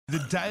The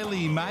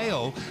Daily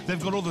Mail,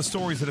 they've got all the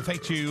stories that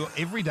affect you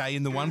every day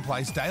in the one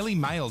place,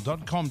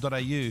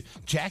 dailymail.com.au.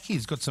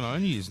 Jackie's got some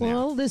own news now.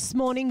 Well, this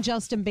morning,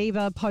 Justin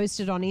Bieber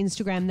posted on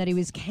Instagram that he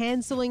was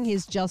cancelling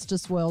his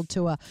Justice World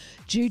Tour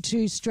due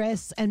to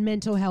stress and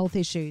mental health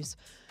issues.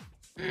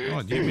 Oh,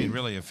 you've been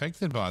really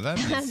affected by that.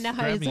 No,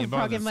 it's a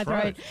frog in my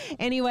throat.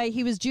 Anyway,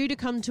 he was due to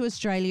come to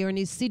Australia and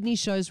his Sydney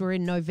shows were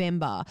in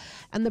November.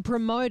 And the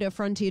promoter,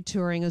 Frontier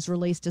Touring, has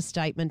released a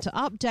statement to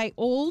update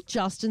all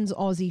Justin's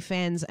Aussie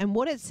fans. And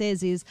what it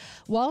says is,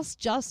 whilst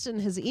Justin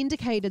has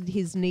indicated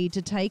his need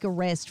to take a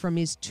rest from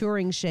his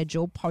touring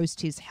schedule post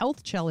his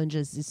health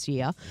challenges this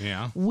year,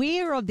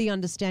 we're of the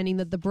understanding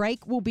that the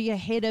break will be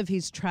ahead of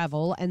his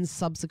travel and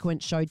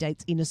subsequent show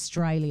dates in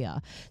Australia.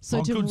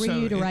 So to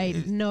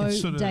reiterate, no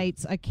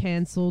dates are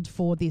cancelled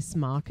for this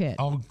market.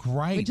 Oh,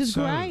 great. Which is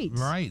great.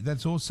 Right.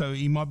 That's also,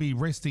 he might be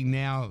resting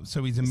now,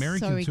 so his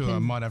American tour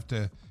might have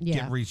to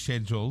get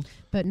rescheduled.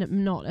 But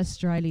not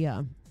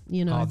Australia,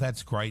 you know. Oh,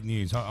 that's great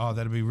news. Oh,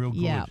 that'd be real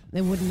good. Yeah,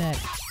 wouldn't it?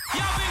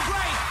 Y'all been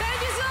great.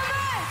 Thank you so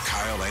much.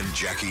 Kyle and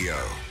Jackie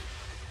O.